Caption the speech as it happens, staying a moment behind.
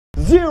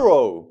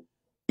0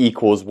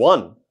 equals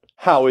 1.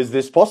 How is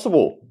this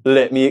possible?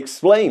 Let me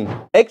explain.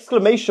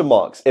 Exclamation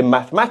marks in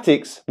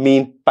mathematics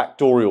mean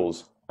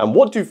factorials. And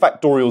what do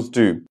factorials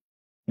do?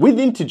 With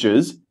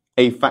integers,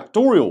 a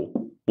factorial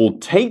will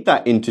take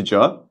that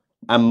integer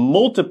and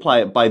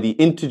multiply it by the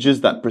integers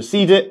that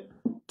precede it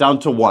down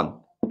to 1.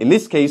 In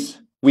this case,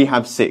 we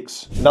have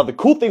 6. Now, the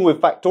cool thing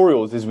with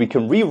factorials is we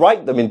can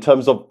rewrite them in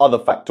terms of other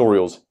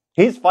factorials.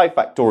 Here's 5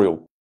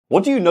 factorial.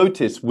 What do you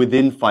notice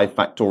within 5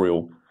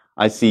 factorial?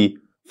 I see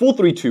 4,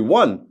 3, 2,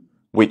 1,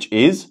 which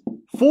is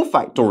 4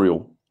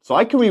 factorial. So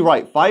I can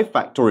rewrite 5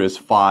 factorial as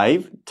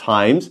 5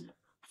 times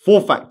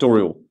 4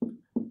 factorial.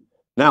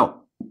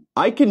 Now,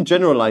 I can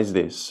generalize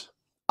this.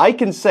 I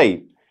can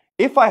say,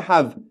 if I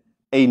have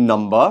a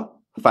number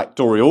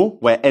factorial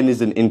where n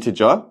is an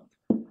integer,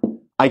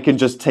 I can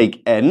just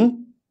take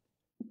n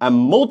and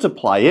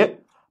multiply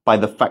it by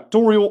the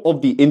factorial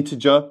of the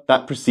integer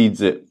that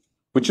precedes it,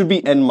 which would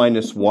be n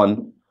minus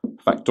 1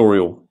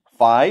 factorial.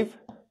 5.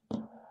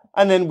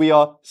 And then we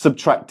are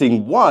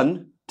subtracting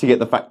 1 to get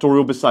the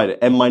factorial beside it,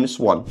 n minus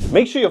 1.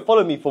 Make sure you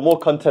follow me for more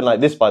content like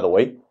this, by the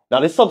way. Now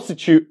let's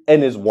substitute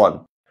n is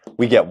 1.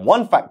 We get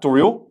 1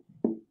 factorial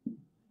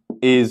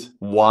is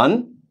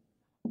 1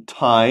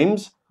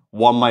 times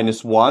 1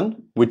 minus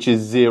 1, which is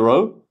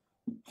 0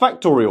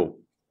 factorial.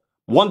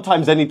 1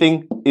 times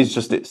anything is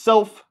just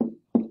itself.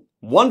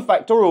 1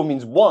 factorial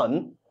means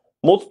 1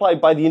 multiplied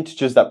by the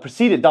integers that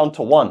precede it down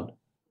to 1.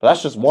 But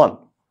that's just 1.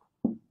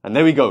 And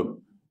there we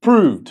go.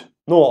 Proved.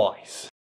 Nice.